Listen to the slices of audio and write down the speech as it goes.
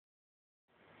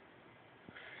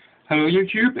Hello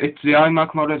YouTube, it's the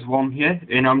iMac Modders 1 here,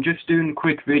 and I'm just doing a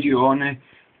quick video on a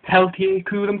Peltier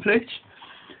cooling plate.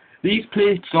 These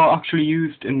plates are actually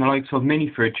used in the likes of mini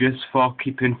fridges for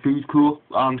keeping food cool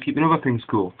and keeping other things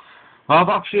cool. I've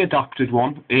actually adapted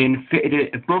one and fitted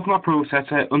it above my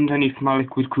processor underneath my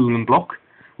liquid cooling block,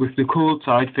 with the cold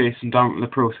side facing down to the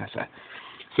processor.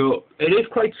 So it is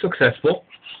quite successful.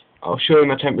 I'll show you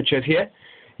my temperatures here.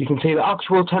 You can see the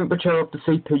actual temperature of the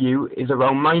CPU is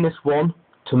around -1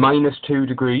 to -2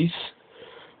 degrees.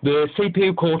 The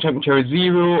CPU core temperature is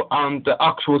 0 and the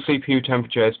actual CPU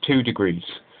temperature is 2 degrees.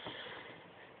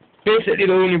 Basically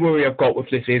the only worry I've got with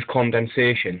this is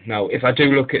condensation. Now if I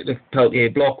do look at the Peltier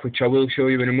block, which I will show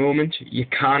you in a moment, you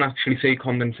can actually see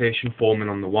condensation forming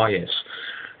on the wires.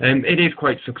 It is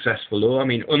quite successful though. I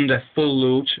mean, under full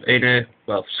load, in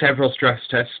several stress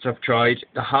tests I've tried,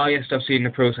 the highest I've seen the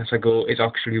processor go is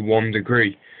actually 1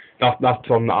 degree. That's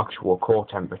on the actual core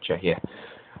temperature here.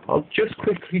 I'll just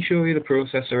quickly show you the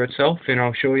processor itself and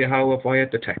I'll show you how I've wired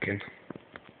the TEC in.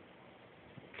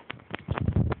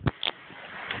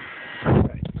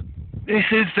 This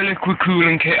is the liquid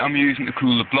cooling kit I'm using to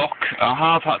cool the block. I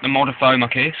have had to modify my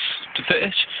case to fit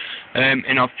it,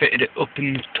 and I've fitted it up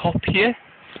in the top here.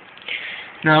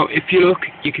 Now if you look,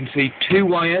 you can see 2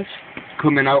 wires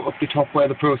coming out of the top where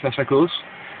the processor goes.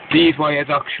 These wires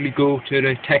actually go to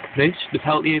the TEC plate, the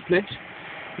Peltier plate.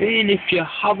 And if you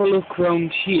have a look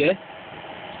around here,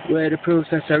 where the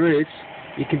processor is,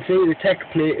 you can see the TEC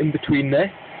plate in between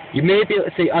there. You may be able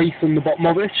to see ice on the bottom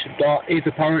of it, that is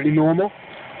apparently normal.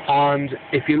 And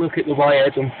if you look at the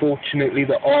wires, unfortunately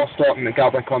they are starting to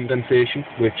gather condensation,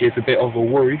 which is a bit of a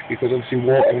worry, because obviously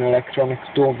water and electronics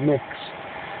don't mix.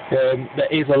 There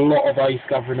is a lot of ice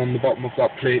gathering on the bottom of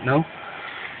that plate now.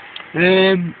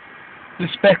 The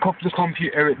spec of the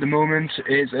computer at the moment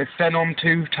is a Phenom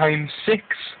 2x6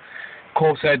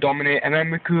 Corsair Dominator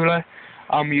memory cooler.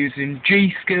 I'm using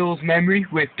G-Skills memory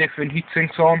with different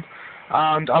heatsinks on,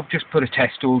 and I've just put a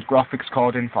test old graphics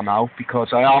card in for now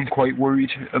because I am quite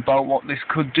worried about what this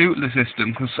could do to the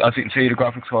system, because as you can see the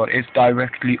graphics card is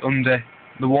directly under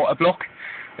the water block,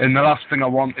 and the last thing I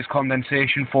want is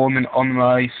condensation forming on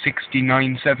my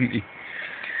 6970.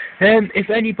 If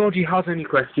anybody has any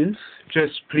questions,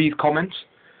 just please comment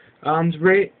and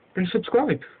rate and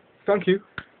subscribe. Thank you.